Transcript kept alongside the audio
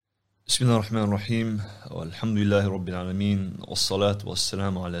بسم الله الرحمن الرحيم والحمد لله رب العالمين والصلاة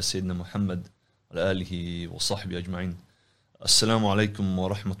والسلام على سيدنا محمد وعلى آله وصحبه أجمعين. Assalamu alaikum wa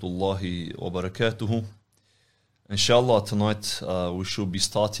rahmatullahi wa barakatuhu. Inshallah, tonight we should be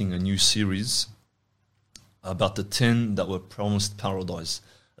starting a new series about the 10 that were promised paradise.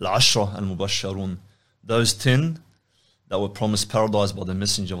 Al-Ashra al-Mubasharun. Those 10 that were promised paradise by the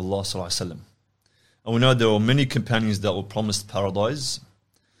Messenger of Allah sallallahu alaihi wasallam. And we know there were many companions that were promised paradise,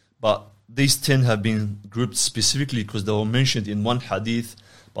 but these 10 have been grouped specifically because they were mentioned in one hadith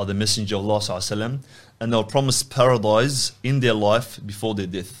by the Messenger of Allah sallallahu alaihi wasallam, and they were promised paradise in their life before their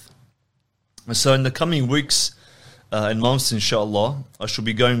death. And so in the coming weeks and months, inshallah, I shall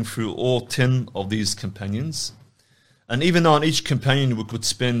be going through all 10 of these companions. And even though on each companion we could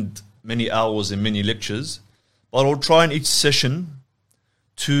spend many hours and many lectures, but I'll try in each session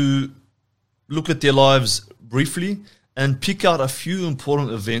to look at their lives briefly and pick out a few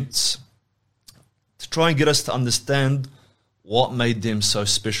important events to try and get us to understand what made them so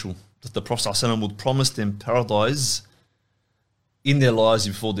special, that the Prophet ﷺ would promise them paradise in their lives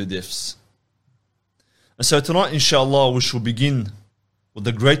before their deaths. And so tonight, inshallah, we shall begin with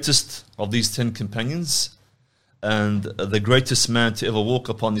the greatest of these 10 companions and the greatest man to ever walk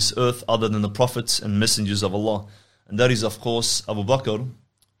upon this earth other than the prophets and messengers of Allah. And that is, of course, Abu Bakr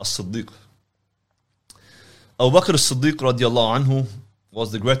as-Siddiq. Abu Bakr as-Siddiq radiallahu anhu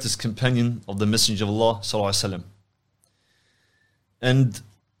was the greatest companion of the Messenger of Allah sallallahu alaihi wasallam. And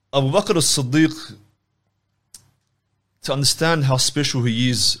Abu Bakr as-Siddiq, to understand how special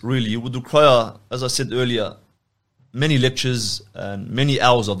he is, really, would require, as I said earlier, many lectures and many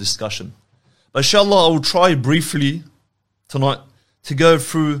hours of discussion. But inshallah, I will try briefly tonight to go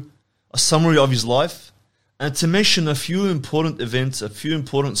through a summary of his life and to mention a few important events, a few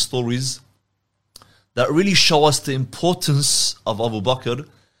important stories that really show us the importance of Abu Bakr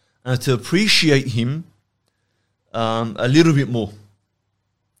and to appreciate him a little bit more.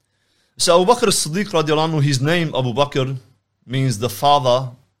 So Abu Bakr as-Siddiq radiallahu anhu, his name Abu Bakr means the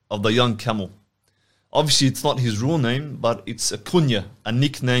father of the young camel. Obviously it's not his real name, but it's a kunya, a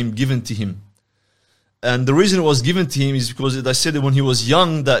nickname given to him. And the reason it was given to him is because they said that when he was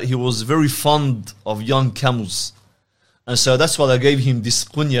young that he was very fond of young camels. And so that's why they gave him this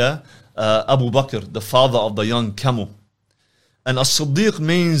kunya, Abu Bakr, the father of the young camel. And as-Siddiq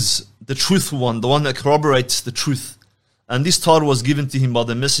means the truthful one, the one that corroborates the truth. And this title was given to him by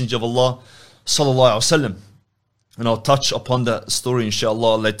the Messenger of Allah sallallahu alaihi wasallam. And I'll touch upon that story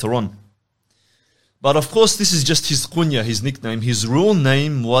inshallah later on. But of course this is just his kunya, his nickname. His real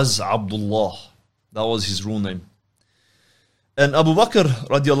name was Abdullah. That was his real name. And Abu Bakr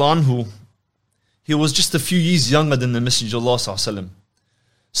radiallahu anhu, he was just a few years younger than the Messenger of Allah sallallahu alaihi wasallam.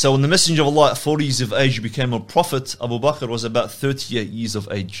 So when the Messenger of Allah at 40 years of age became a prophet, Abu Bakr was about 38 years of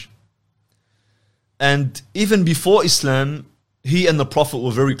age. And even before Islam, he and the Prophet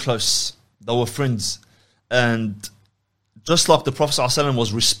were very close. They were friends. And just like the Prophet ﷺ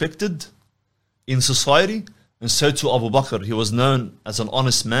was respected in society, and so too Abu Bakr. He was known as an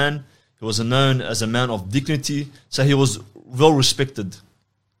honest man. He was known as a man of dignity. So he was well respected.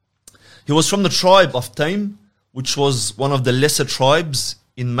 He was from the tribe of Taym, which was one of the lesser tribes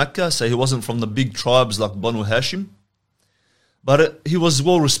in Mecca. So he wasn't from the big tribes like Banu Hashim. But he was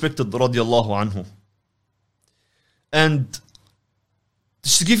well respected, radiallahu anhu. And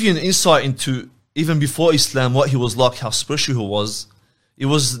just to give you an insight into, even before Islam, what he was like, how special he was, it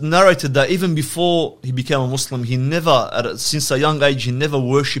was narrated that even before he became a Muslim, he never, since a young age, he never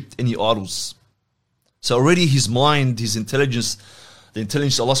worshipped any idols. So already his mind, his intelligence, the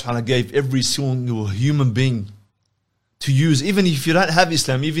intelligence Allah subhanahu wa ta'ala gave every single human being to use. Even if you don't have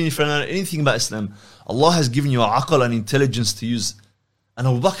Islam, even if you don't know anything about Islam, Allah has given you aql and intelligence to use. And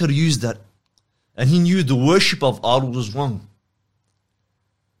Abu Bakr used that. And he knew the worship of idols was wrong.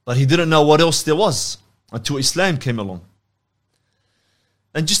 But he didn't know what else there was until Islam came along.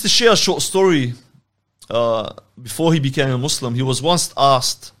 And just to share a short story, before he became a Muslim, he was once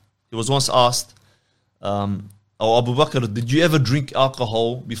asked, oh Abu Bakr, did you ever drink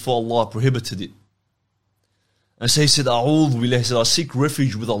alcohol before Allah prohibited it? And so he said, A'udhu billah, he said, I seek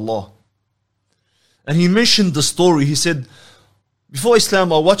refuge with Allah. And he mentioned the story. He said, before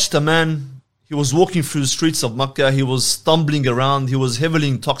Islam, I watched a man. He was walking through the streets of Mecca. He was stumbling around. He was heavily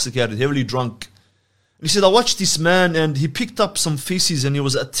intoxicated, heavily drunk. And he said, I watched this man and he picked up some feces and he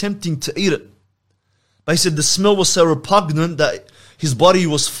was attempting to eat it. But he said the smell was so repugnant that his body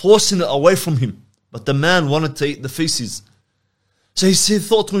was forcing it away from him. But the man wanted to eat the feces. So he said,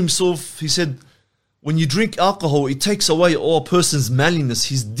 thought to himself, he said, when you drink alcohol, it takes away a person's manliness,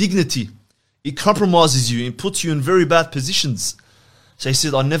 his dignity. It compromises you and puts you in very bad positions. So he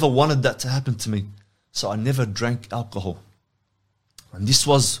said, I never wanted that to happen to me. So I never drank alcohol. And this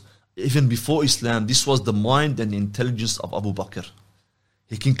was, even before Islam, this was the mind and intelligence of Abu Bakr.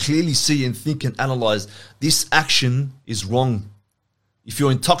 He can clearly see and think and analyze, this action is wrong. If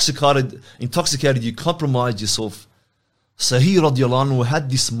you're intoxicated, you compromise yourself. So he, radiallahu anhu,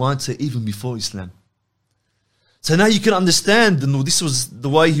 had this mindset even before Islam. So now you can understand, this was the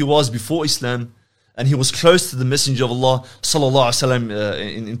way he was before Islam, and he was close to the Messenger of Allah, sallallahu alaihi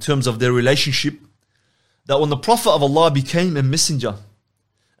wasallam, in terms of their relationship. That when the Prophet of Allah became a messenger,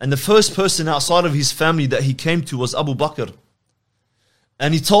 and the first person outside of his family that he came to was Abu Bakr,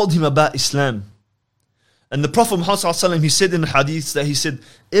 and he told him about Islam. And the Prophet Muhammad sallallahu alaihi wasallam, he said in the hadith that he said,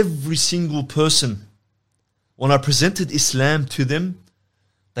 every single person, when I presented Islam to them,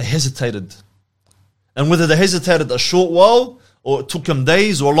 they hesitated. And whether they hesitated a short while, or it took them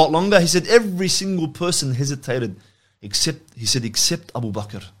days or a lot longer, he said every single person hesitated, except Abu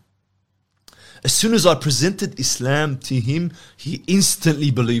Bakr. As soon as I presented Islam to him, he instantly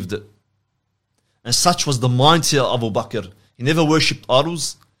believed it. And such was the mindset of Abu Bakr. He never worshipped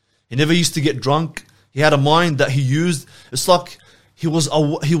idols. He never used to get drunk. He had a mind that he used. It's like he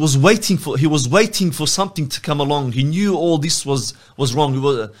was waiting for something to come along. He knew all this was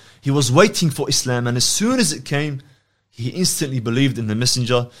wrong. He was waiting for Islam, and as soon as it came, he instantly believed in the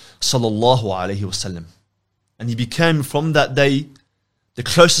Messenger sallallahu alaihi wasallam, and he became from that day the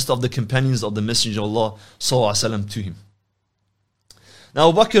closest of the companions of the Messenger of Allah sallallahu alaihi wasallam to him. Now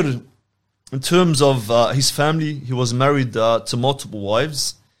Abu Bakr, in terms of his family, he was married to multiple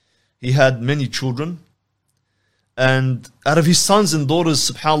wives. He had many children. And out of his sons and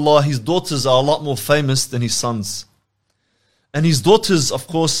daughters, subhanAllah, his daughters are a lot more famous than his sons. And his daughters, of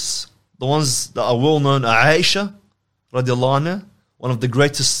course, the ones that are well known are Aisha, radiallahu anha, one of the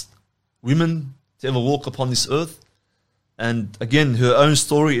greatest women to ever walk upon this earth. And again, her own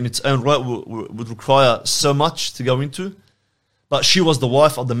story in its own right would require so much to go into. But she was the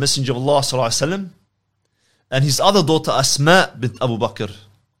wife of the Messenger of Allah sallallahu alaihi wasallam. And his other daughter, Asma bint Abu Bakr,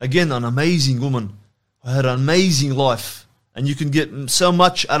 again an amazing woman, who had an amazing life, and you can get so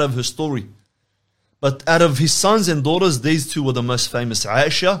much out of her story. But out of his sons and daughters, these two were the most famous,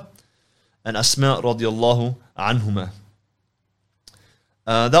 Aisha and Asma radiallahu anhuma.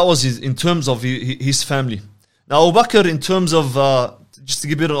 That was in terms of his family. Now Abu Bakr, in terms of, just to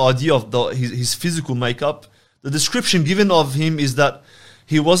give you an idea of his physical makeup, the description given of him is that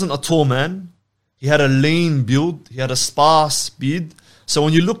he wasn't a tall man. He had a lean build. He had a sparse beard. So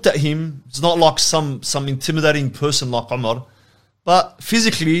when you looked at him, it's not like some intimidating person like Umar, but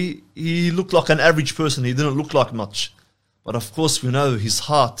physically he looked like an average person. He didn't look like much. But of course we know his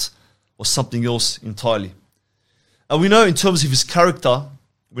heart was something else entirely. And we know in terms of his character,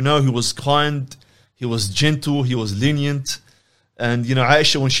 we know he was kind, he was gentle, he was lenient. And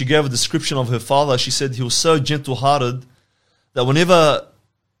Aisha, when she gave a description of her father, she said he was so gentle-hearted that whenever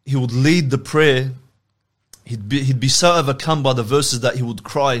he would lead the prayer, he'd be so overcome by the verses that he would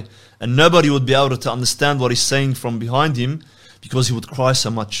cry, and nobody would be able to understand what he's saying from behind him because he would cry so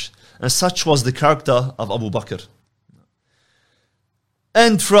much. And such was the character of Abu Bakr.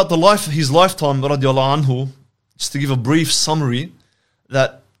 And throughout his lifetime, radiallahu anhu, just to give a brief summary,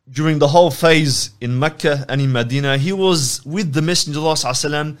 that during the whole phase in Mecca and in Medina, he was with the Messenger of Allah sallallahu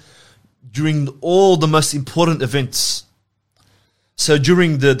alaihi wasallam during all the most important events. So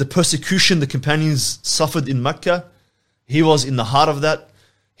during the persecution the companions suffered in Mecca, he was in the heart of that.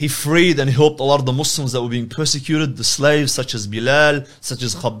 He freed and helped a lot of the Muslims that were being persecuted, the slaves such as Bilal, such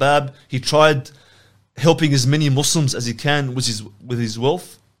as Khabbab. He tried helping as many Muslims as he can with his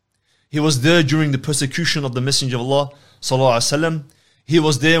wealth. He was there during the persecution of the Messenger of Allah sallallahu alaihi wasallam. He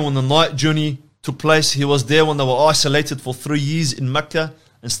was there when the night journey took place. He was there when they were isolated for 3 years in Mecca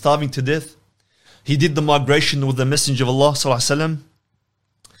and starving to death. He did the migration with the Messenger of Allah sallallahu alaihi wasallam.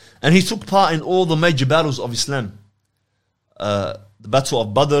 And he took part in all the major battles of Islam. The battle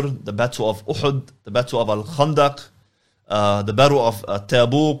of Badr, the battle of Uhud, the battle of Al-Khandaq, the battle of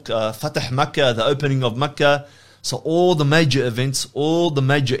Tabuk, Fatah Makkah, the opening of Makkah. So all the major events, all the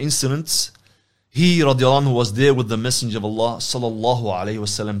major incidents, he radiallahu anhu was there with the Messenger of Allah sallallahu alayhi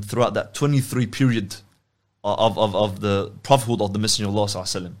wasallam throughout that 23 period of the prophethood of the Messenger of Allah sallallahu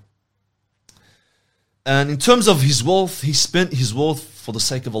alayhi wasallam. And in terms of his wealth, he spent his wealth for the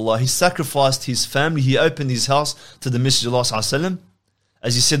sake of Allah. He sacrificed his family. He opened his house to the Messenger of Allah sallallahu alayhi wasallam.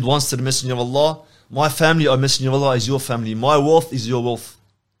 As he said once to the Messenger of Allah, my family, O Messenger of Allah, is your family. My wealth is your wealth.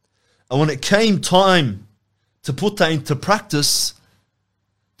 And when it came time to put that into practice,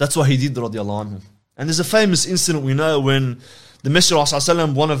 that's what he did, radiallahu anhu. And there's a famous incident we know when the Messenger of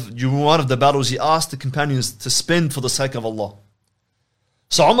Allah, during one of the battles, he asked the companions to spend for the sake of Allah.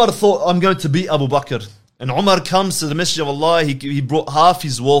 So Umar thought, I'm going to beat Abu Bakr. And Umar comes to the Messenger of Allah. He brought half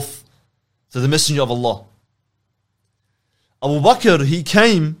his wealth to the Messenger of Allah. Abu Bakr, he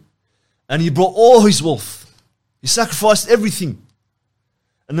came and he brought all his wealth. He sacrificed everything.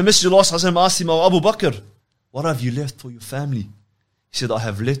 And the Messenger of Allah asked him, "Oh, Abu Bakr, what have you left for your family?" He said, "I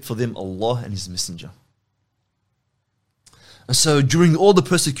have left for them Allah and His Messenger." And so during all the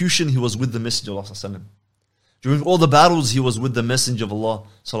persecution, he was with the Messenger of Allah. During all the battles, he was with the Messenger of Allah.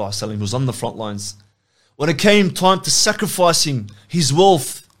 He was on the front lines. When it came time to sacrificing his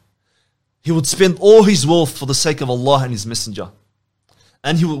wealth, he would spend all his wealth for the sake of Allah and His Messenger.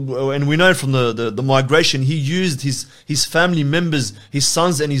 And we know from the migration, he used his family members, his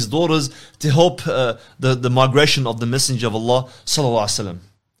sons and his daughters, to help the migration of the Messenger of Allah sallallahu alaihi wasallam.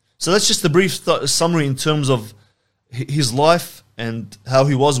 So that's just a brief summary in terms of his life and how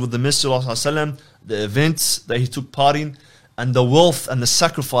he was with the Messenger of Allah sallallahu alaihi wasallam, the events that he took part in, and the wealth and the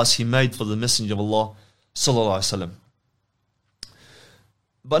sacrifice he made for the Messenger of Allah sallallahu alaihi wasallam.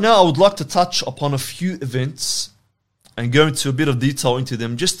 But now I would like to touch upon a few events and go into a bit of detail into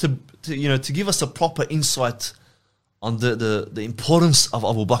them, just to give us a proper insight on the importance of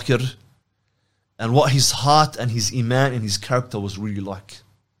Abu Bakr and what his heart and his iman and his character was really like.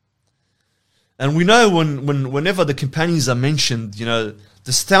 And we know whenever the companions are mentioned,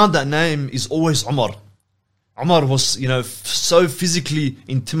 the standout name is always Umar. Umar was, so physically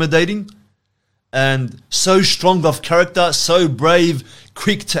intimidating and so strong of character, so brave,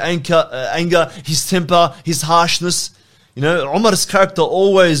 quick to anger, his temper, his harshness. Umar's character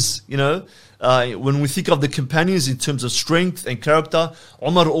always, when we think of the companions in terms of strength and character,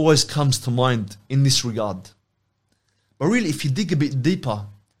 Umar always comes to mind in this regard. But really, if you dig a bit deeper,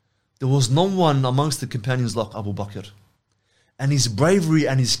 there was no one amongst the companions like Abu Bakr. And his bravery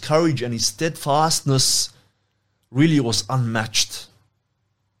and his courage and his steadfastness really was unmatched.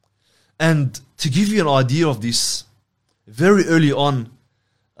 And to give you an idea of this, very early on,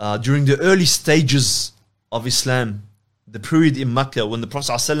 during the early stages of Islam, the period in Mecca when the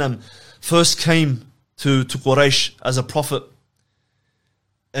Prophet ﷺ first came to Quraysh as a prophet,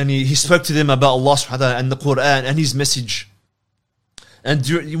 and he spoke to them about Allah subhanahu wa ta'ala and the Quran and his message. And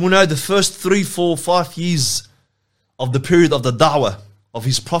the first 3, 4, 5 years of the period of the da'wah of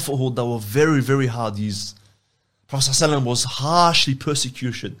his prophethood, they were very, very hard years. Prophet ﷺ was harshly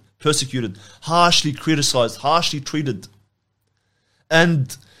persecuted, harshly criticized, harshly treated.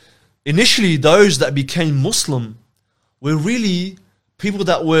 And initially, those that became Muslim were really people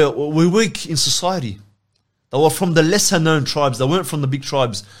that were weak in society. They were from the lesser known tribes. They weren't from the big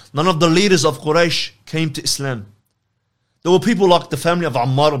tribes. None of the leaders of Quraysh came to Islam. There were people like the family of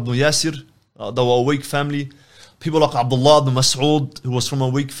Ammar ibn Yasir. They were a weak family. People like Abdullah ibn Mas'ud, who was from a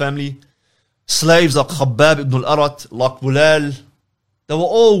weak family. Slaves like Khabbab ibn al-Arat, like Bilal. They were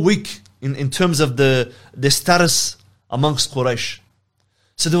all weak in terms of their status amongst Quraysh.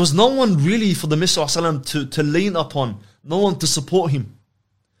 So there was no one really for the Messenger to lean upon, no one to support him.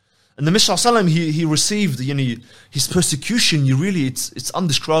 And the Messenger he received his persecution, it's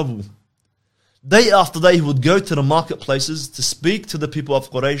indescribable. Day after day he would go to the marketplaces to speak to the people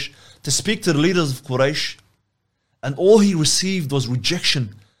of Quraysh, to speak to the leaders of Quraysh, and all he received was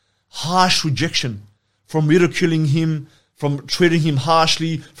rejection, harsh rejection, from ridiculing him, from treating him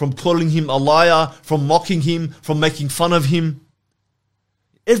harshly, from calling him a liar, from mocking him, from making fun of him.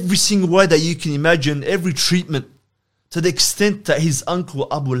 Every single way that you can imagine, every treatment, to the extent that his uncle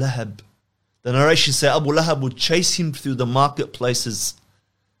Abu Lahab, the narration says Abu Lahab would chase him through the marketplaces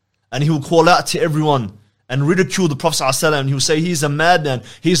and he would call out to everyone and ridicule the Prophet ﷺ, and he would say, "He's a madman,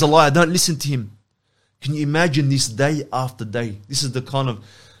 he's a liar, don't listen to him." Can you imagine this day after day? This is the kind of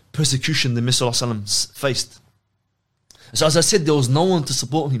persecution the Messenger ﷺ faced. So as I said, there was no one to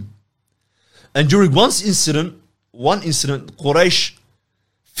support him. And during one incident, Quraysh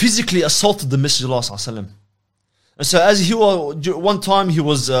physically assaulted the Messenger of Allah. And so as one time he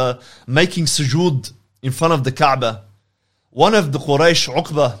was making sujood in front of the Kaaba, one of the Quraysh,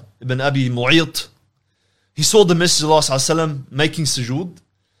 Uqba ibn Abi Mu'ayt, he saw the Messenger of Allah making sujood.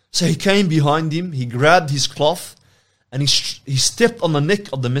 So he came behind him, he grabbed his cloth, and he stepped on the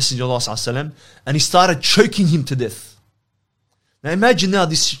neck of the Messenger of Allah and he started choking him to death. Now imagine now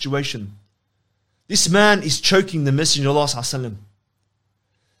this situation. This man is choking the Messenger of Allah.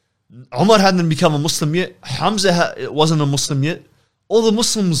 Umar hadn't become a Muslim yet. Hamza wasn't a Muslim yet. All the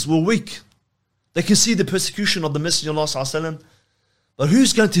Muslims were weak. They can see the persecution of the Messenger of Allah. But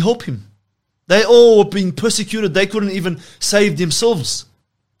who's going to help him? They all were being persecuted. They couldn't even save themselves.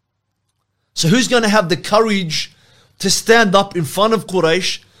 So who's going to have the courage to stand up in front of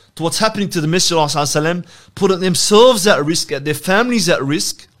Quraysh, to what's happening to the Messenger of Allah, putting themselves at risk, at their families at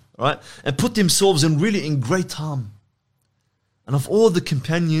risk, right? And put themselves in great harm. And of all the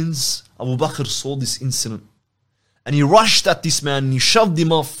companions, Abu Bakr saw this incident. And he rushed at this man and he shoved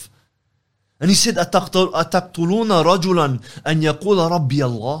him off. And he said, أَتَقْتُلُونَ رَجُلًا أَنْ يَقُولَ رَبِّيَ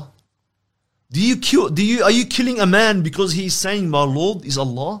اللَّهِ. Are you killing a man because he is saying, my Lord is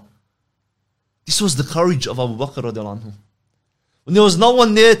Allah? This was the courage of Abu Bakr radiallahu anhu. When there was no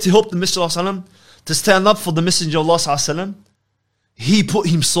one there to help the Messenger to stand up for the Messenger of Allah, he put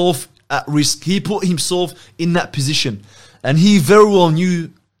himself at risk. He put himself in that position. And he very well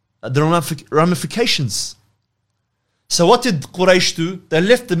knew the ramifications. So what did Quraysh do? They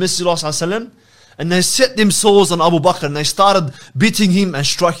left the Messenger of Allah and they set themselves on Abu Bakr and they started beating him and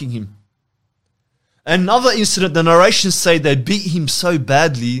striking him. Another incident, the narrations say they beat him so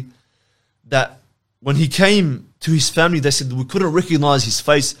badly that when he came to his family, they said we couldn't recognize his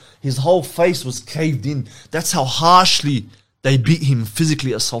face. His whole face was caved in. That's how harshly they beat him,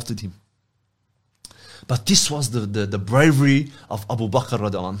 physically assaulted him. But this was the bravery of Abu Bakr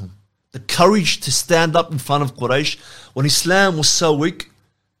radiallahu anhu. The courage to stand up in front of Quraysh when Islam was so weak.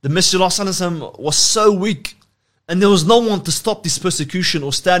 The Messenger of Allah was so weak and there was no one to stop this persecution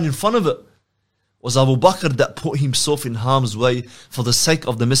or stand in front of it. It was Abu Bakr that put himself in harm's way for the sake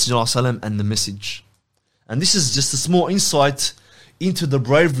of the Messenger of Allah and the message. And this is just a small insight into the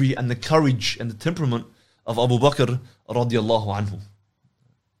bravery and the courage and the temperament of Abu Bakr radiallahu anhu.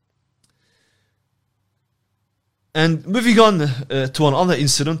 And moving on to another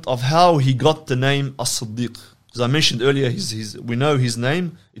incident of how he got the name As-Siddiq. As I mentioned earlier, we know his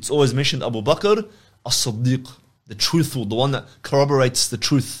name. It's always mentioned Abu Bakr As-Siddiq, the truthful, the one that corroborates the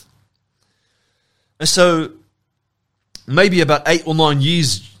truth. And so, maybe about 8 or 9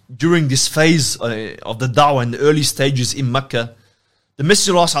 years during this phase of the da'wah in the early stages in Mecca, the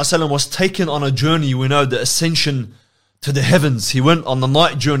Messenger of Allah was taken on a journey, we know, the ascension to the heavens. He went on the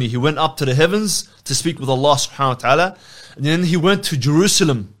night journey. He went up to the heavens to speak with Allah subhanahu wa ta'ala. And then he went to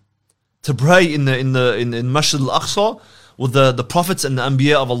Jerusalem to pray in Masjid al-Aqsa with the prophets and the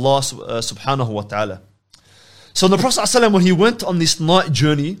anbiya of Allah subhanahu wa ta'ala. So the Prophet ﷺ, when he went on this night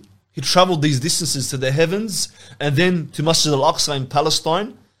journey, he traveled these distances to the heavens and then to Masjid al-Aqsa in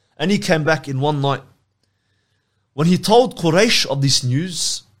Palestine, and he came back in one night. When he told Quraysh of this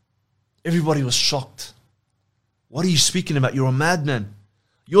news, everybody was shocked. What are you speaking about? You're a madman.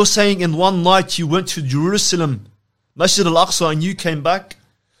 You're saying in one night you went to Jerusalem, Masjid al-Aqsa, and you came back?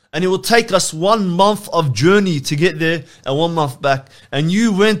 And it will take us 1 month of journey to get there and 1 month back. And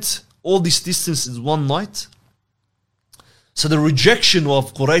you went all this distance in one night? So the rejection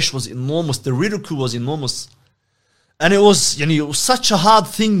of Quraysh was enormous. The ridicule was enormous. And it was such a hard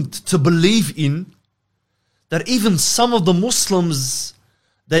thing to believe in that even some of the Muslims,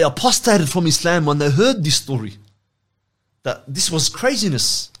 they apostated from Islam when they heard this story. That this was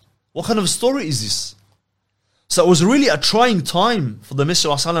craziness. What kind of a story is this? So it was really a trying time for the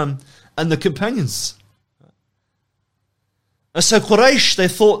Messenger of Allah and the companions. And so Quraysh, they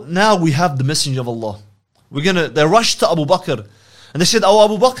thought, now we have the Messenger of Allah. They rushed to Abu Bakr. And they said, oh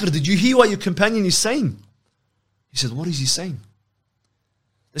Abu Bakr, did you hear what your companion is saying? He said, what is he saying?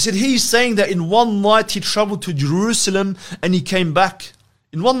 They said, he is saying that in one night he traveled to Jerusalem and he came back.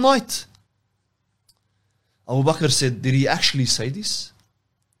 In one night. Abu Bakr said, did he actually say this?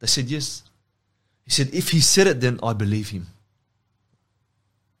 They said, yes. He said, if he said it, then I believe him.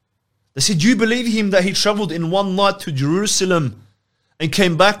 They said, do you believe him that he traveled in one night to Jerusalem and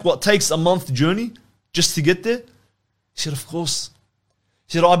came back, what takes a month journey just to get there? He said, of course.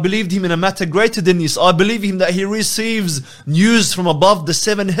 He said, I believed him in a matter greater than this. I believe him that he receives news from above the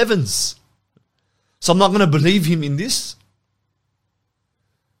 7 heavens. So I'm not going to believe him in this.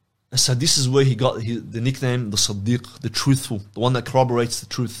 And so this is where he got the nickname, the Siddiq, the truthful, the one that corroborates the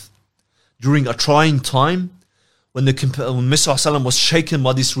truth. During a trying time, when Messenger was shaken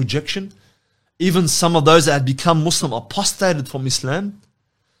by this rejection, even some of those that had become Muslim apostated from Islam,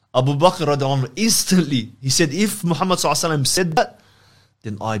 Abu Bakr radiallahu anhu instantly, he said, if Muhammad said that,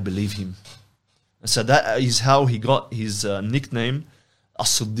 then I believe him. And so that is how he got his nickname,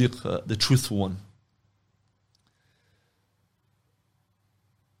 As-Siddiq, the truthful one.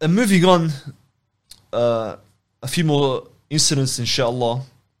 And moving on, a few more incidents, inshallah.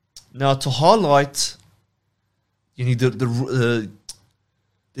 Now, to highlight the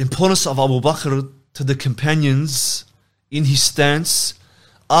importance of Abu Bakr to the companions in his stance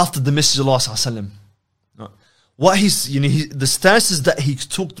after the message of Allah sallallahu alaihi wasallam. The stances that he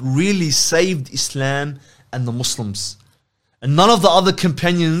took really saved Islam and the Muslims. And none of the other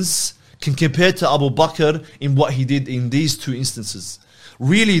companions can compare to Abu Bakr in what he did in these two instances.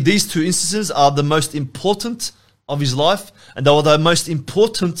 really these two instances are the most important of his life, and they were the most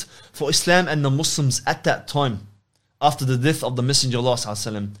important for Islam and the Muslims at that time, after the death of the Messenger of Allah sallallahu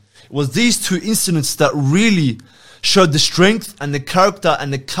alaihi wasallam. It was these two incidents that really showed the strength and the character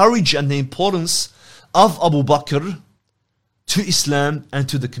and the courage and the importance of Abu Bakr to Islam and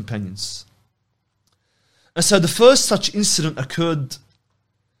to the companions. And so the first such incident occurred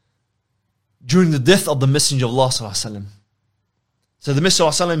during the death of the Messenger of Allah sallallahu alaihi wasallam. So the Messenger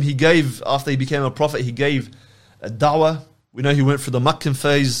of Allah, he gave, after he became a prophet, he gave a da'wah. We know he went through the Meccan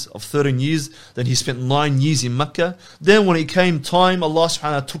phase of 13 years. Then he spent 9 years in Mecca. Then when it came time, Allah subhanahu wa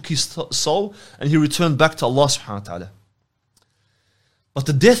ta'ala took his soul and he returned back to Allah subhanahu wa ta'ala. But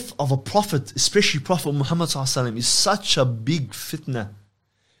the death of a prophet, especially Prophet Muhammad sallallahu alaihi wasallam, is such a big fitna.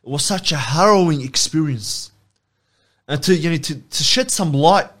 It was such a harrowing experience. And to shed some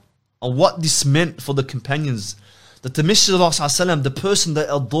light on what this meant for the companions, that the Messenger of Allah, the person they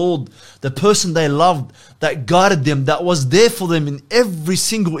adored, the person they loved, that guided them, that was there for them in every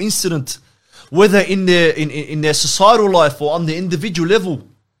single incident, whether in their societal life or on the individual level,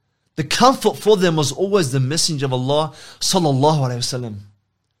 the comfort for them was always the Messenger of Allah sallallahu alaihi wasallam.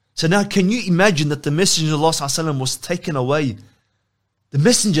 So now can you imagine that the Messenger of Allah sallallahu alaihi wasallam was taken away? The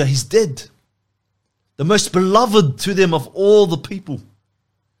Messenger, he's dead. The most beloved to them of all the people.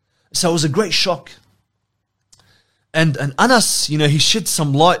 So it was a great shock. And Anas, he shed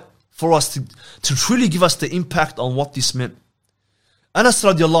some light for us to truly give us the impact on what this meant. Anas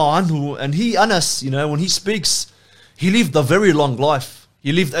radiallahu anhu, and Anas, when he speaks, he lived a very long life.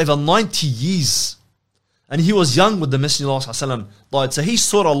 He lived over 90 years. And he was young when the Messenger of Allah died. So he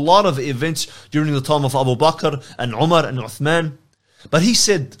saw a lot of events during the time of Abu Bakr and Umar and Uthman. But he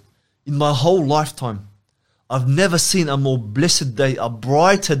said, in my whole lifetime, I've never seen a more blessed day, a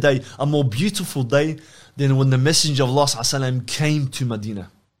brighter day, a more beautiful day than when the Messenger of Allah came to Medina.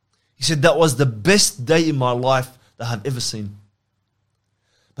 He said that was the best day in my life that I've ever seen.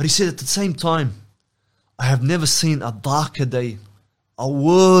 But he said at the same time, I have never seen a darker day, a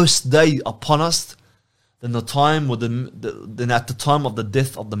worse day upon us than at the time of the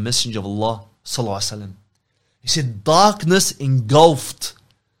death of the Messenger of Allah sallallahu alaihi wasallam. He said darkness engulfed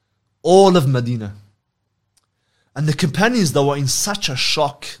all of Medina. And the companions, they were in such a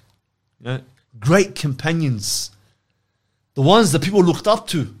shock. Great companions. The ones that people looked up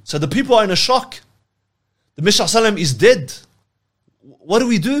to. So the people are in a shock. The Messenger is dead. What do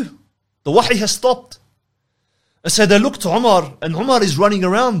we do? The wahi has stopped. And so they looked to Umar, and Umar is running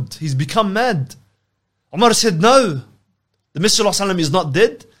around. He's become mad. Umar said, no, the Messenger is not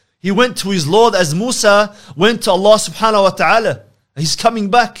dead. He went to his Lord as Musa went to Allah subhanahu wa ta'ala. He's coming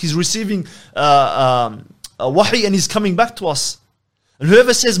back. He's receiving a wahi and he's coming back to us. And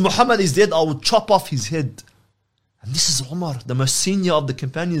whoever says Muhammad is dead, I will chop off his head. And this is Umar, the most senior of the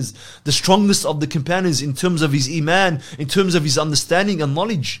companions, the strongest of the companions in terms of his iman, in terms of his understanding and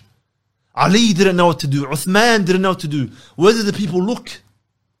knowledge. Ali didn't know what to do. Uthman didn't know what to do. Where did the people look?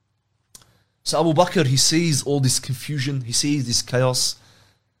 So Abu Bakr, he sees all this confusion. He sees this chaos.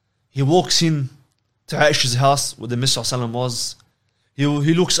 He walks in to Aisha's house where the Messenger was. He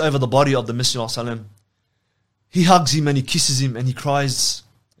looks over the body of the Messenger. He hugs him and he kisses him and he cries.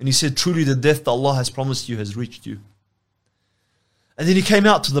 And he said, truly the death that Allah has promised you has reached you. And then he came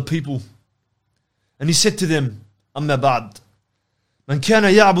out to the people. And he said to them, أما بعد من كان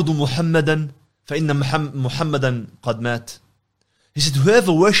يعبد محمدا فإن محمدا قد مات. He said,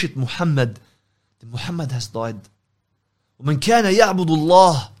 whoever worshipped Muhammad, then Muhammad has died. ومن كان يعبد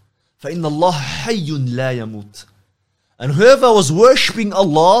الله فإن الله حي لا يموت. And whoever was worshipping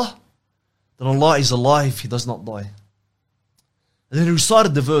Allah, then Allah is alive, He does not die. And then he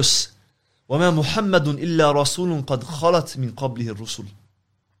recited the verse, وَمَا مُحَمَّدٌ إِلَّا رَسُولٌ قَدْ خَلَتْ مِنْ قَبْلِهِ الرُّسُلُ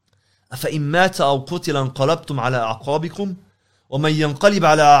أَفَإِنْ مَاتَ أَوْ قُتِلَ انْقَلَبْتُمْ عَلَى أَعْقَابِكُمْ وَمَنْ يَنْقَلِبْ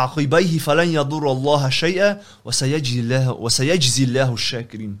عَلَى عَقِبَيْهِ فَلَنْ يَضُرَّ اللَّهَ شَيْئًا وَسَيَجْزِي اللَّهُ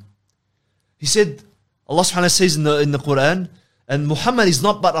الشَّاكِرِينَ. He said, Allah subhanahu wa ta'ala says in the Quran, and Muhammad is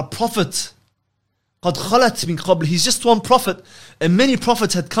not but a prophet. قَدْ خَلَتْ مِنْ قَبْلِهِ. He's just one prophet, and many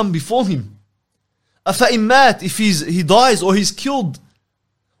prophets had come before him. أَفَإِنْ مَاتَ. If he dies or he's killed,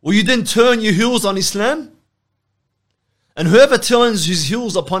 will you then turn your heels on Islam? And whoever turns his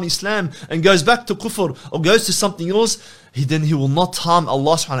heels upon Islam and goes back to kufr or goes to something else, he will not harm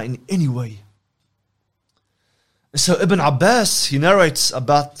Allah subhanahu wa ta'ala in any way. And so Ibn Abbas, he narrates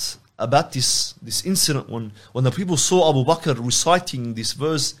about this incident when the people saw Abu Bakr reciting this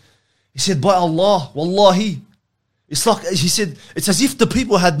verse. He said, by Allah, wallahi, it's like, he said, it's as if the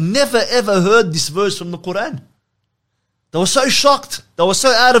people had never ever heard this verse from the Quran. They were so shocked, they were so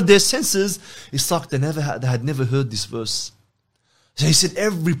out of their senses, it's like they had never heard this verse. So he said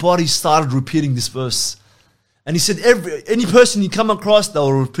everybody started repeating this verse. And he said any person you come across, they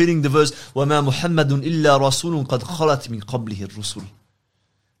were repeating the verse, وَمَا مُحَمَّدٌ إِلَّا رَسُولٌ قَدْ خَلَتْ مِنْ قَبْلِهِ الرُّسُلُ.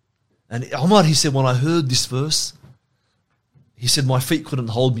 And Umar, he said, when I heard this verse, he said my feet couldn't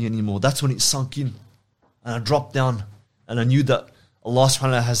hold me anymore. That's when it sunk in. And I dropped down. And I knew that Allah subhanahu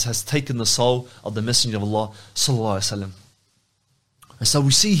wa ta'ala has taken the soul of the Messenger of Allah sallallahu alaihi wasallam. And so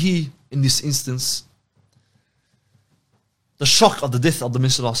we see here in this instance the shock of the death of the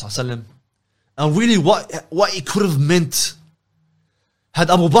Messenger of Allah sallallahu alaihi wasallam, and really what it could have meant had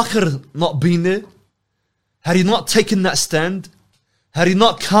Abu Bakr not been there, had he not taken that stand, had he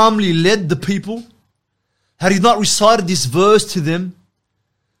not calmly led the people, had he not recited this verse to them.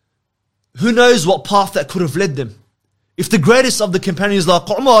 Who knows what path that could have led them. If the greatest of the companions like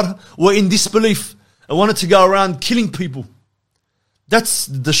Umar were in disbelief and wanted to go around killing people, that's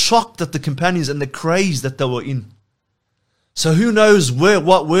the shock that the companions and the craze that they were in. So who knows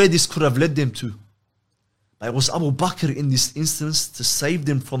where this could have led them to. But it was Abu Bakr in this instance to save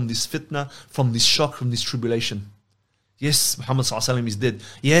them from this fitna, from this shock, from this tribulation. Yes, Muhammad sallallahu alaihi wasallam is dead.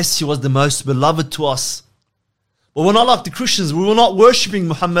 Yes, he was the most beloved to us. But we're not like the Christians. We were not worshipping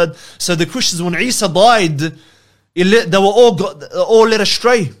Muhammad. So the Christians, when Isa died, they were all led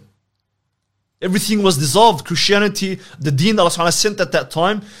astray. Everything was dissolved. Christianity, the deen that Allah sent at that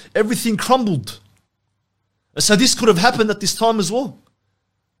time, everything crumbled. And so this could have happened at this time as well.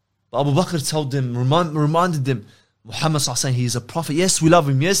 But Abu Bakr told them, reminded them, Muhammad sallallahu alaihi wasallam, he is a prophet. Yes, we love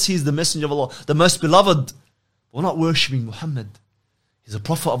him. Yes, he is the messenger of Allah, the most beloved. But we're not worshipping Muhammad. He's a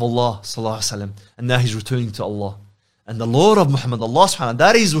prophet of Allah sallallahu alaihi wasallam, and now he's returning to Allah. And the Lord of Muhammad, Allah subhanahu,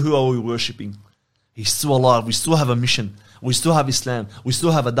 that is who are we worshipping. He's still alive. We still have a mission. We still have Islam. We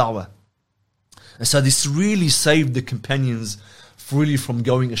still have a da'wah. And so this really saved the companions really from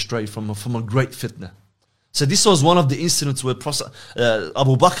going astray, from a great fitna. So this was one of the incidents where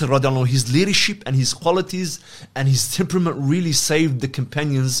Abu Bakr radiallahu anhu, his leadership and his qualities and his temperament really saved the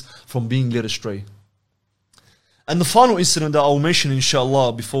companions from being led astray. And the final incident that I'll mention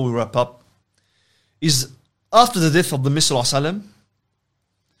inshallah before we wrap up is after the death of the Messenger sallallahu alaihi wasallam,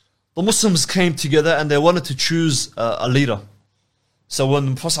 the Muslims came together and they wanted to choose a leader. So when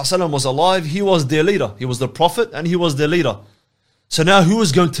the Prophet sallallahu alaihi wasallam was alive, he was their leader. He was the Prophet and he was their leader. So now who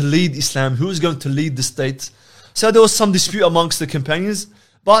was going to lead Islam? Who was going to lead the state? So there was some dispute amongst the companions,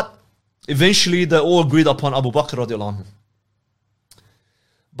 but eventually they all agreed upon Abu Bakr radiallahu anhu.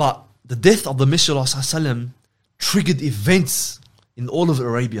 But the death of the Messenger sallallahu alaihi wasallam triggered events in all of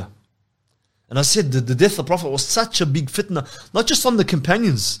Arabia. And I said that the death of the Prophet was such a big fitna, not just on the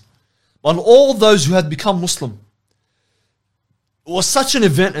companions, but on all those who had become Muslim. It was such an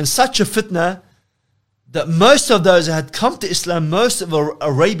event and such a fitna that most of those who had come to Islam, most of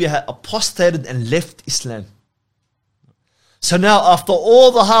Arabia had apostated and left Islam. So now after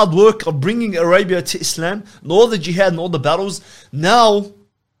all the hard work of bringing Arabia to Islam, and all the jihad and all the battles, now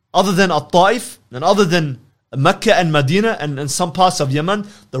other than At-Taif and other than Mecca and Medina and some parts of Yemen,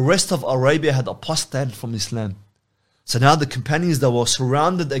 the rest of Arabia had apostated from Islam. So now the companions, they were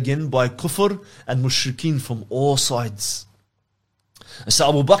surrounded again by kufr and mushrikeen from all sides. And so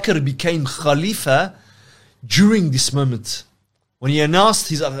Abu Bakr became Khalifa during this moment. When he announced,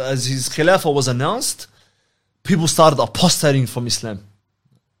 his Khilafah was announced, people started apostating from Islam.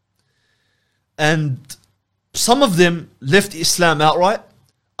 And some of them left Islam outright.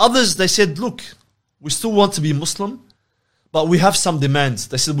 Others, they said, look, we still want to be Muslim, but we have some demands.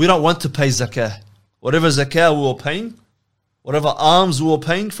 They said, we don't want to pay zakah. Whatever zakah we were paying, whatever alms we were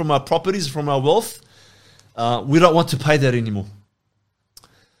paying from our properties, from our wealth, we don't want to pay that anymore.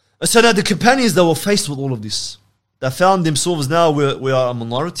 And so now the companions, they were faced with all of this. They found themselves now, we are a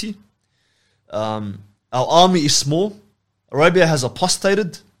minority. Our army is small. Arabia has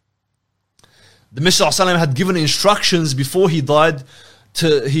apostated. The Messenger ﷺ had given instructions before he died.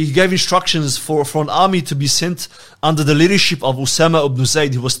 He gave instructions for an army to be sent under the leadership of Usama ibn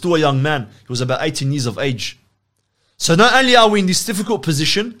Zayd. He was still a young man. He was about 18 years of age. So not only are we in this difficult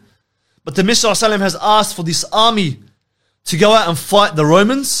position, but the Messenger ﷺ has asked for this army to go out and fight the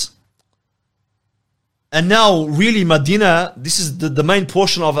Romans. And now really Medina, this is the main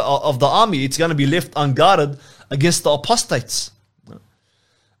portion of the army. It's going to be left unguarded against the apostates.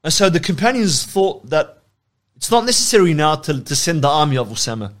 And so the companions thought that it's not necessary now to send the army of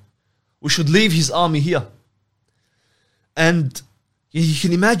Usama. We should leave his army here. And you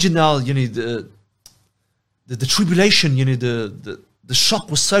can imagine now, the tribulation, the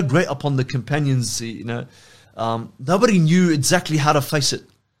shock was so great upon the companions, nobody knew exactly how to face it.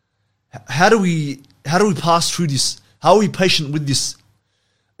 How do we pass through this? How are we patient with this?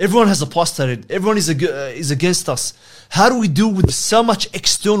 Everyone has apostated. Everyone is against us. How do we deal with so much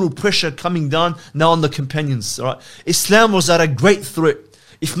external pressure coming down now on the companions? Right? Islam was at a great threat.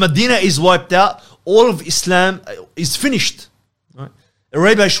 If Medina is wiped out, all of Islam is finished. Right?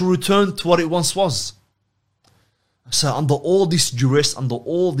 Arabia should return to what it once was. So under all this duress, under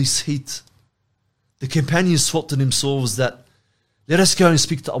all this heat, the companions thought to themselves that, let us go and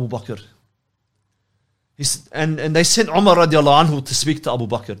speak to Abu Bakr. And they sent Umar radiallahu anhu to speak to Abu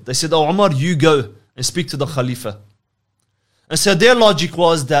Bakr. They said, oh Umar, you go and speak to the Khalifa. And so their logic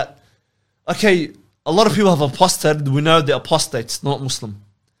was that, okay, a lot of people have apostated. We know they're apostates, not Muslim.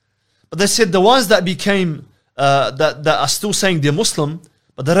 But they said the ones that became, that are still saying they're Muslim,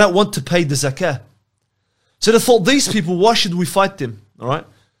 but they don't want to pay the zakah. So they thought, these people, why should we fight them? All right,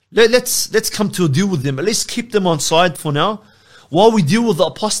 let's come to a deal with them. At least keep them on side for now, while we deal with the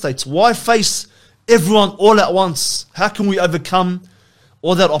apostates. Why face everyone all at once? How can we overcome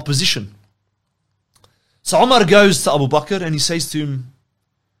all that opposition? So Umar goes to Abu Bakr and he says to him,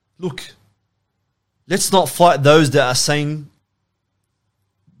 look, let's not fight those that are saying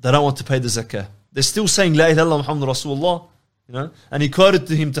they don't want to pay the zakah. They're still saying La ilaha illallah Muhammad Rasulullah. You know? And he quoted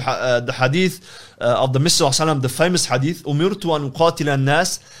to him the hadith of the Messenger, the famous hadith, Umirtu an uqatila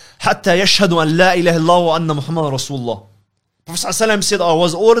an-nas hatta yashhadu an la ilaha illallah wa anna Muhammad Rasulullah. Prophet said, I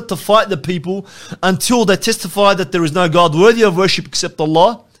was ordered to fight the people until they testify that there is no God worthy of worship except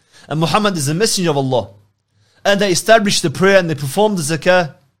Allah, and Muhammad is the messenger of Allah. And they establish the prayer and they perform the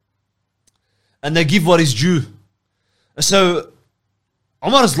zakah and they give what is due. And so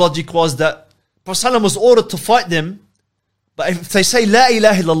Umar's logic was that Prophet was ordered to fight them, but if they say La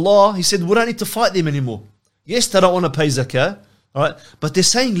ilaha illallah, he said, we don't need to fight them anymore. Yes, they don't want to pay zakah, all right, but they're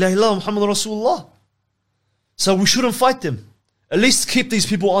saying La ilaha Muhammad Rasulullah. So we shouldn't fight them. At least keep these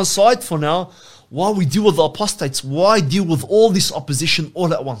people on side for now while we deal with the apostates. Why deal with all this opposition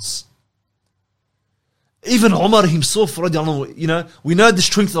all at once? Even Umar himself, you know, we know the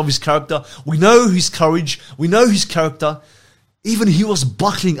strength of his character. We know his courage. We know his character. Even he was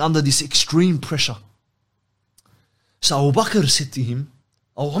buckling under this extreme pressure. So Abu Bakr said to him,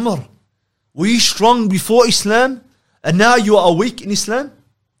 oh Umar, were you strong before Islam and now you are weak in Islam?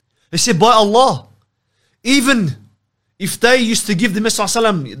 He said, by Allah, even if they used to give the Messenger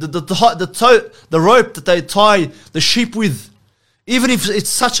the rope that they tie the sheep with, even if it's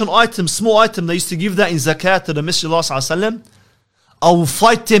such an item, small item, they used to give that in zakat to the Messenger, I will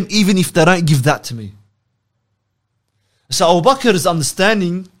fight them even if they don't give that to me. So Abu Bakr's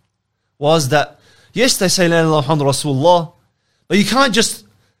understanding was that, yes, they say La ilaha illallah Muhammad Rasulullah, but you can't just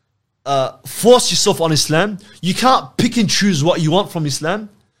force yourself on Islam. You can't pick and choose what you want from Islam.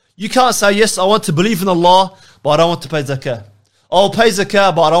 You can't say, yes, I want to believe in Allah, but I don't want to pay zakah. I'll pay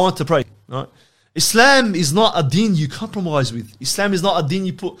zakah, but I don't want to pray. Right? Islam is not a deen you compromise with. Islam is not a deen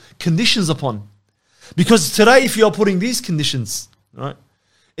you put conditions upon. Because today, if you are putting these conditions, right,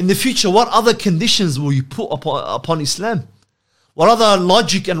 in the future, what other conditions will you put upon Islam? What other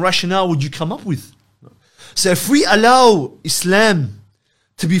logic and rationale would you come up with? So if we allow Islam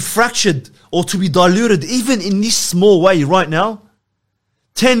to be fractured or to be diluted, even in this small way right now,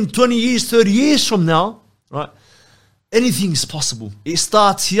 10, 20 years, 30 years from now, right, anything is possible. It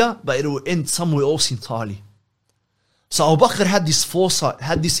starts here, but it will end somewhere else entirely. So Abu Bakr had this foresight,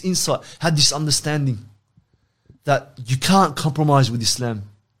 had this insight, had this understanding that you can't compromise with Islam.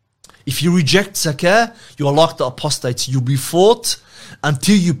 If you reject zakah, you are like the apostates. You'll be fought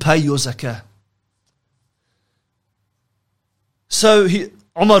until you pay your zakah. So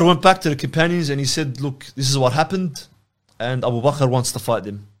Umar went back to the companions and he said, look, this is what happened, and Abu Bakr wants to fight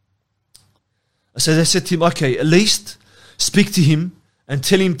them. So they said to him, okay, at least speak to him and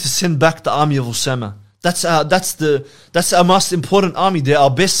tell him to send back the army of Usama. That's our most important army. They're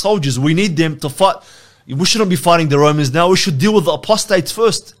our best soldiers. We need them to fight. We shouldn't be fighting the Romans now. We should deal with the apostates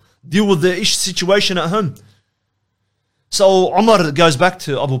first. Deal with the situation at home. So Umar goes back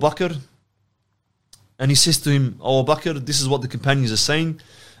to Abu Bakr and he says to him, Abu Bakr, this is what the companions are saying.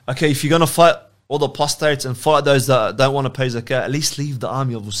 Okay, if you're going to fight all the apostates and fight those that don't want to pay zakah, at least leave the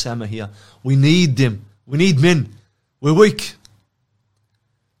army of Usama here. We need them. We need men. We're weak.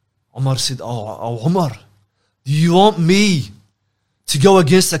 Umar said, oh Umar, do you want me to go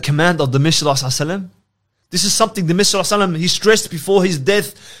against the command of the Messenger ﷺ? This is something the Messenger ﷺ, he stressed before his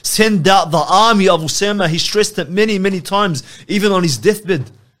death, send out the army of Usama. He stressed it many, many times, even on his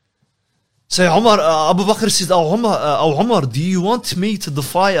deathbed. So Abu Bakr says, oh Umar, do you want me to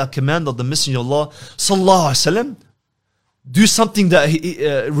defy a command of the Messenger of Allah Sallallahu Alaihi Wasallam? Do something that he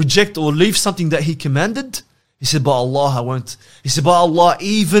reject or leave something that he commanded? He said, by Allah, I won't. He said, by Allah,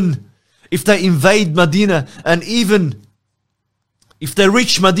 even if they invade Medina and even If they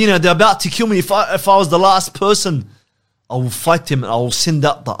reach Medina, they're about to kill me. If I was the last person, I will fight him and I will send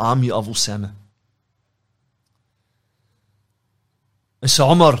out the army of Usama. And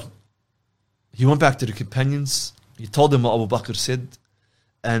so Umar, he went back to the companions. He told them what Abu Bakr said.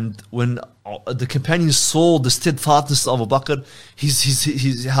 And when the companions saw the steadfastness of Abu Bakr,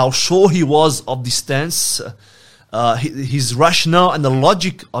 how sure he was of the stance, his rationale and the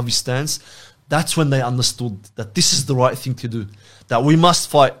logic of his stance, that's when they understood that this is the right thing to do. That we must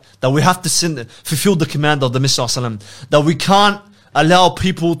fight, that we have to fulfill the command of the Messenger, that we can't allow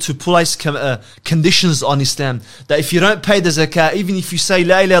people to place conditions on Islam. That if you don't pay the zakah, even if you say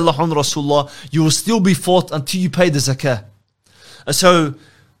La ilaha illallah Muhammadur Rasulullah, you will still be fought until you pay the zakah. And so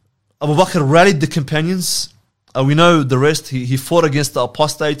Abu Bakr rallied the companions. We know the rest. He fought against the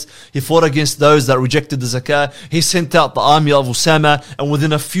apostates. He fought against those that rejected the zakah. He sent out the army of Usama, and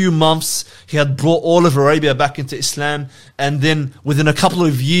within a few months, he had brought all of Arabia back into Islam. And then within a couple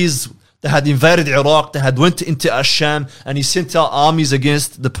of years, they had invaded Iraq. They had went into Ash-Sham, and he sent out armies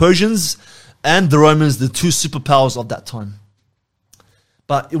against the Persians and the Romans, the two superpowers of that time.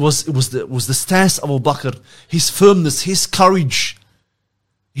 But it was the stance of Abu Bakr, his firmness, his courage,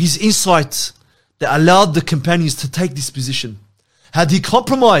 his insight that allowed the companions to take this position. Had he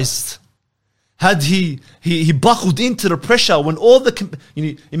compromised, had he buckled into the pressure when all the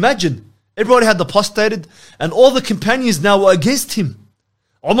imagine everybody had apostated and all the companions now were against him.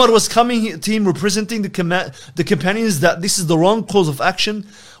 Umar was coming to him representing the companions that this is the wrong course of action.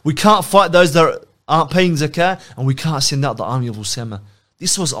 We can't fight those that aren't paying zakah, and we can't send out the army of Usama.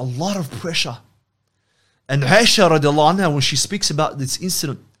 This was a lot of pressure. And Aisha radiallahu anha, when she speaks about this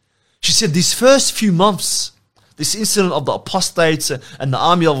incident, she said these first few months, this incident of the apostates and the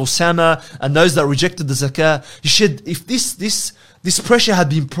army of Usama and those that rejected the zakah, she said if this pressure had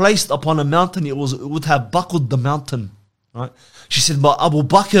been placed upon a mountain, it would have buckled the mountain. Right? She said, but Abu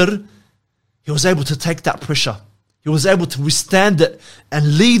Bakr, he was able to take that pressure. He was able to withstand it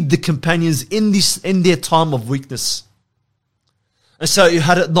and lead the companions in their time of weakness. And so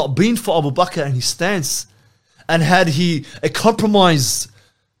had it not been for Abu Bakr and his stance, and had he compromised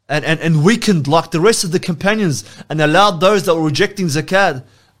and weakened like the rest of the companions and allowed those that were rejecting zakat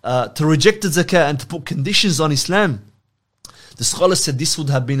to reject the zakat and to put conditions on Islam, the scholars said this would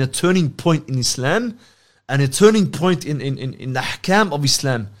have been a turning point in Islam and a turning point in the ahkam of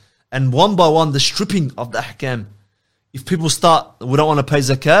Islam. And one by one, the stripping of the ahkam. If people start, we don't want to pay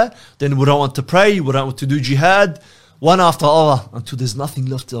zakah, then we don't want to pray, we don't want to do jihad, one after other, until there's nothing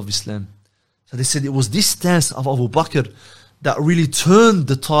left of Islam. So they said it was this stance of Abu Bakr that really turned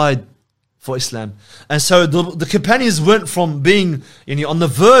the tide for Islam. And so the companions went from being on the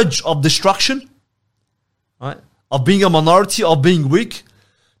verge of destruction, right, of being a minority, of being weak,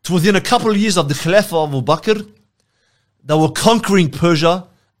 to within a couple of years of the Khilafah of Abu Bakr, they were conquering Persia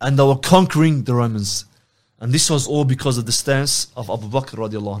and they were conquering the Romans. And this was all because of the stance of Abu Bakr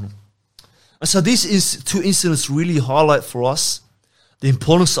radiallahu anhu. And so these two incidents really highlight for us the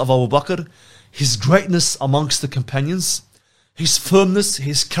importance of Abu Bakr, his greatness amongst the companions, his firmness,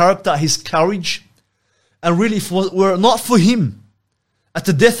 his character, his courage. And really, if it were not for him, at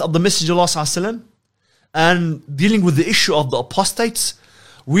the death of the Messenger of Allah sallallahu alaihi wasallam, and dealing with the issue of the apostates,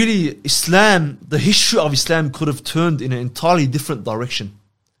 really Islam, the history of Islam could have turned in an entirely different direction.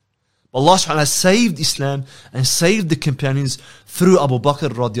 But Allah subhanahu wa ta'ala saved Islam and saved the companions through Abu Bakr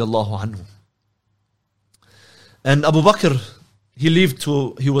radiallahu anhu. And Abu Bakr,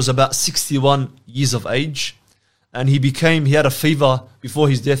 he was about 61 years of age, and he had a fever before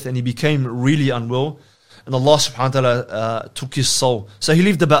his death, and he became really unwell, and Allah subhanahu wa ta'ala took his soul. So he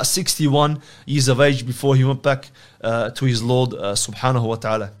lived about 61 years of age before he went back to his Lord subhanahu wa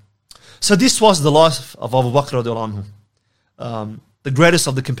ta'ala. So this was the life of Abu Bakr radiallahu anhu, the greatest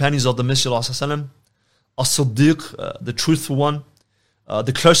of the companions of the Messenger of Allah, as-Siddiq, the truthful one,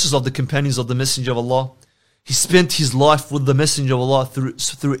 the closest of the companions of the Messenger of Allah. He spent his life with the Messenger of Allah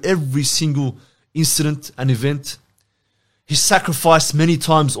through every single incident and event. He sacrificed many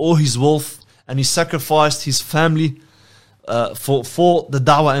times all his wealth, and he sacrificed his family for the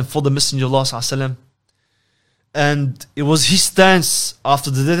da'wah and for the Messenger of Allah. And it was his stance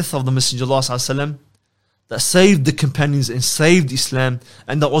after the death of the Messenger of Allah that saved the companions and saved Islam,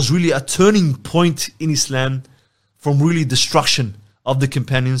 and that was really a turning point in Islam from really destruction of the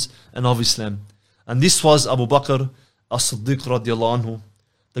companions and of Islam. And this was Abu Bakr as-Siddiq radiallahu anhu,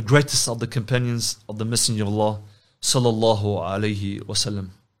 the greatest of the companions of the Messenger of Allah sallallahu alayhi wa sallam.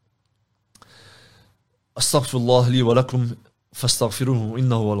 Astaghfirullah li wa lakum fastaghfiruhu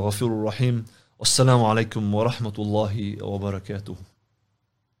innahu wal ghafurur rahim. Wassalamu alaikum wa rahmatullahi wa barakatuh.